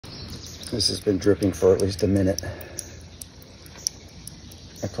This has been dripping for at least a minute.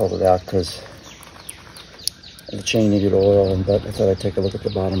 I called it out because the chain needed oil, but I thought I'd take a look at the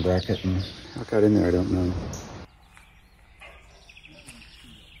bottom bracket, and how it got in there, I don't know.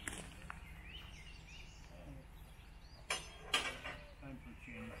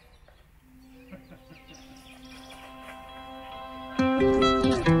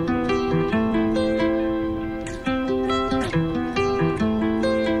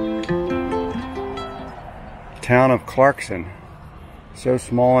 Town of Clarkson. So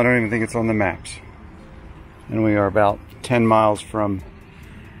small, I don't even think it's on the maps. And we are about 10 miles from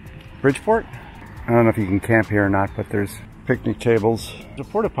Bridgeport. I don't know if you can camp here or not, but there's picnic tables. There's a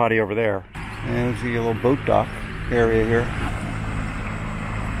porta potty over there. And there's a little boat dock area here.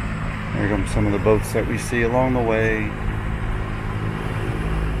 There come some of the boats that we see along the way.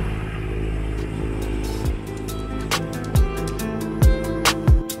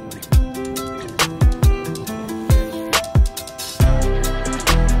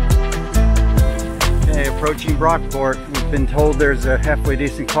 Approaching Brockport. We've been told there's a halfway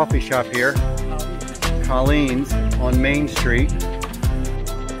decent coffee shop here, Colleen's on Main Street.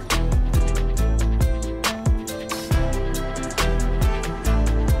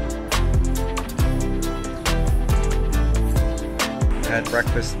 Had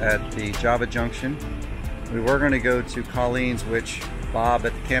breakfast at the Java Junction. We were going to go to Colleen's, which Bob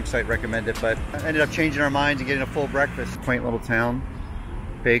at the campsite recommended, but ended up changing our minds and getting a full breakfast. Quaint little town.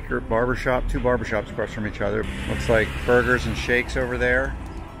 Baker, barbershop, two barbershops across from each other. Looks like burgers and shakes over there.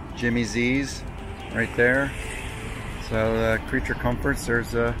 Jimmy Z's right there. So Creature Comforts,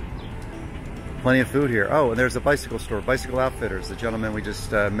 there's plenty of food here. Oh, and there's a bicycle store, Bicycle Outfitters. The gentleman we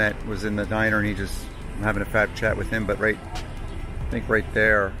just met was in the diner, and I'm having a fat chat with him, but I think right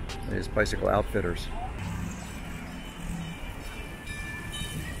there is Bicycle Outfitters.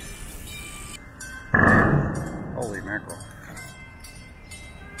 Holy mackerel.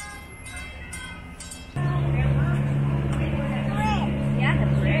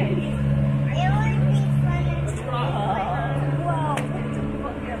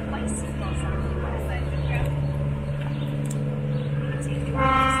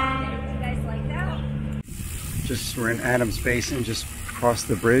 We're in Adams Basin, just across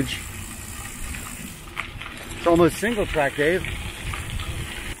the bridge. It's almost single track, Dave.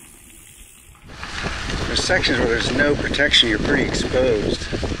 There's sections where there's no protection, you're pretty exposed.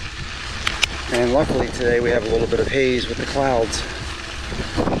 And luckily today we have a little bit of haze with the clouds.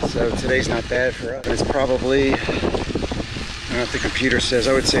 So today's not bad for us. It's probably, I don't know if the computer says,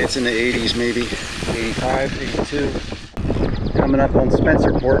 I would say it's in the 80s maybe, 85, 82. Coming up on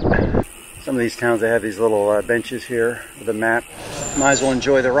Spencerport. Some of these towns, they have these little benches here with a map. Might as well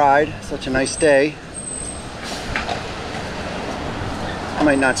enjoy the ride. Such a nice day. I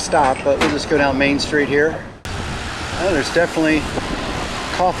might not stop, but we'll just go down Main Street here. Oh, there's definitely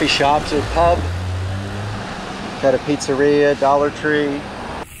coffee shops, a pub. Got a pizzeria, Dollar Tree.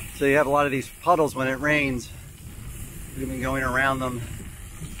 So you have a lot of these puddles when it rains. We've been going around them.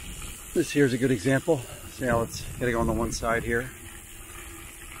 This here's a good example. So now let's get it on the one side here.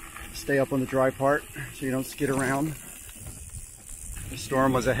 Stay up on the dry part so you don't skid around. The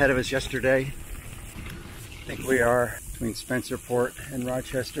storm was ahead of us yesterday. I think we are between Spencerport and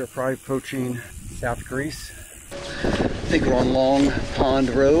Rochester, probably approaching South Greece. I think we're on Long Pond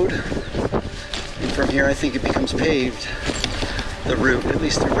Road. And from here I think it becomes paved, the route, at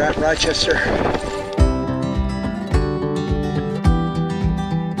least through Rochester.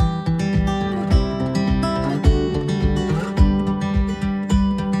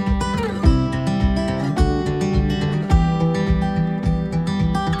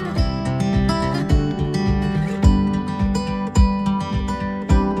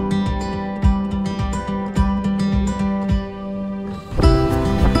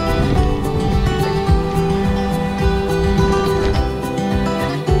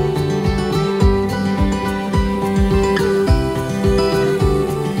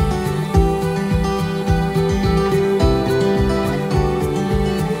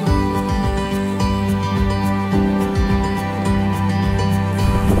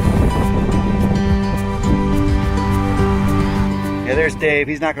 There's Dave.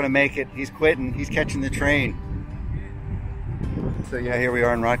 He's not going to make it. He's quitting. He's catching the train. So yeah, here we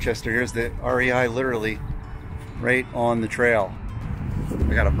are in Rochester. Here's the REI, literally right on the trail.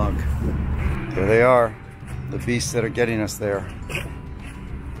 We got a bug. There they are, the beasts that are getting us there.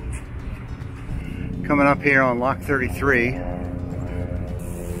 Coming up here on Lock 33.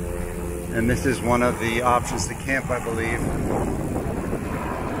 And this is one of the options to camp, I believe.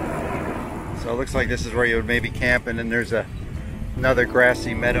 So it looks like this is where you would maybe camp, and then there's a Another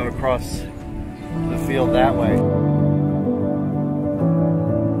grassy meadow across the field that way.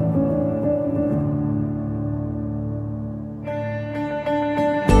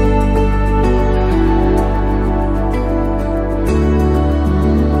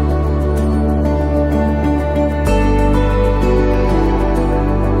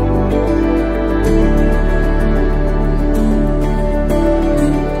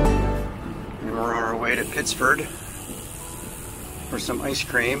 Pittsford for some ice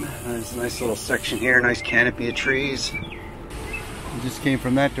cream. There's a nice little section here, nice canopy of trees. We just came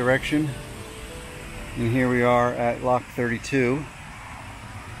from that direction, and here we are at Lock 32,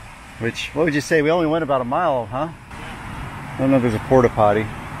 which, what would you say, we only went about a mile, huh? I don't know if there's a porta potty.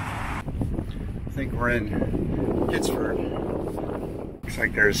 I think we're in Pittsford. Looks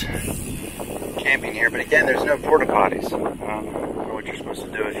like there's camping here, but again, there's no porta potties. I don't know what you're supposed to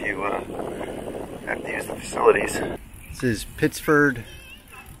do if you have to use the facilities. This is Pittsford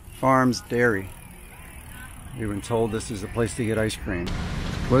Farms Diary. We've been told this is the place to get ice cream.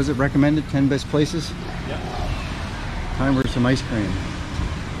 What is it recommended? 10 best places? Yeah. Time for some ice cream.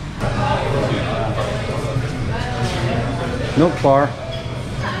 Milk bar.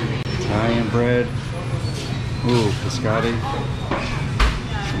 Italian bread. Ooh, biscotti.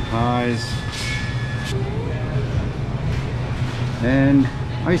 Some pies. And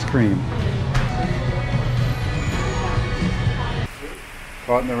ice cream.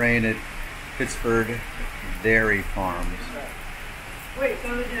 Caught in the rain at Pittsford Dairy Farms. Wait,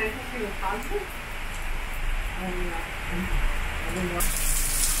 so did I think you were positive?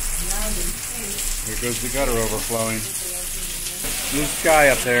 There goes the gutter overflowing. Blue sky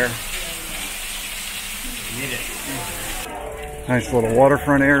up there. Need it. Nice little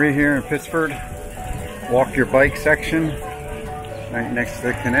waterfront area here in Pittsford. Walk your bike section right next to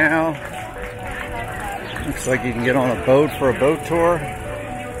the canal. Looks like you can get on a boat for a boat tour.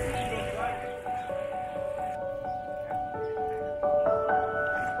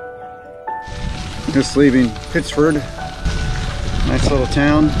 Just leaving Pittsford, nice little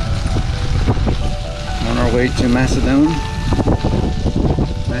town, on our way to Macedon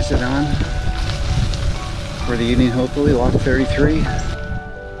for the evening, hopefully, Lock 33.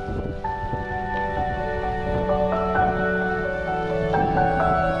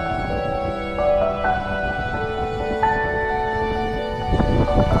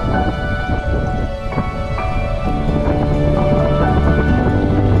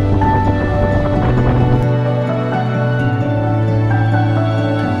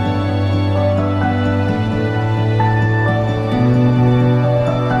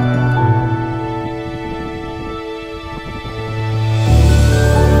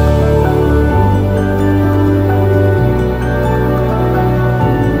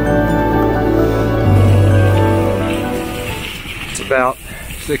 About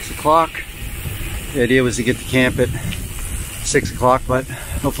 6 o'clock. The idea was to get to camp at 6 o'clock, but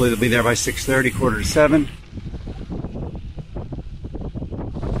hopefully they'll be there by 6:30, quarter to 7.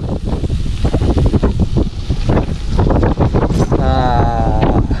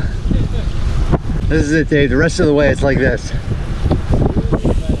 This is it, Dave. The rest of the way it's like this.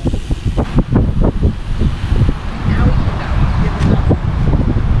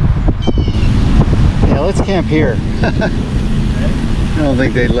 Yeah, let's camp here. I don't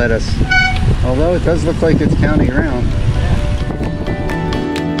think they'd let us, although it does look like it's county ground.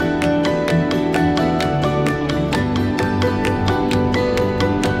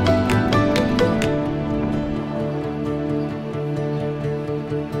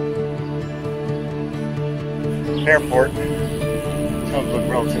 Fairport. This homes look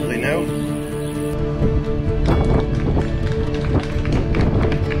relatively new.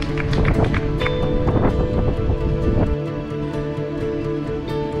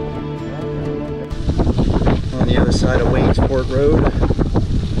 Side of Waynesport Road.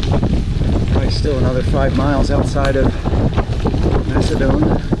 Probably still another 5 miles outside of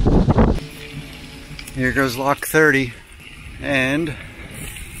Macedon. Here goes Lock 30, and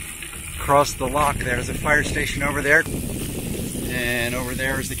across the lock there's a fire station over there, and over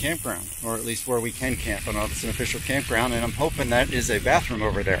there is the campground, or at least where we can camp. I don't know if it's an official campground, and I'm hoping that is a bathroom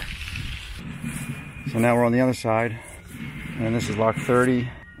over there. So now we're on the other side, and this is Lock 30.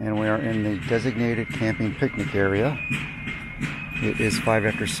 And we are in the designated camping picnic area. It is 5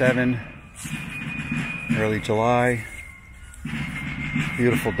 after 7, early July.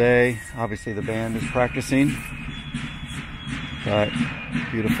 Beautiful day. Obviously the band is practicing, but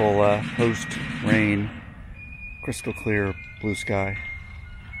beautiful post-rain, crystal clear blue sky.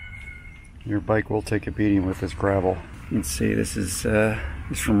 Your bike will take a beating with this gravel. You can see this is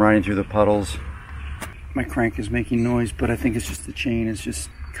from riding through the puddles. my crank is making noise, but I think it's just the chain is just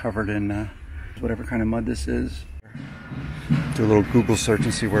covered in whatever kind of mud this is. Do a little Google search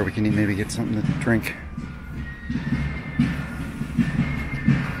and see where we can maybe get something to drink.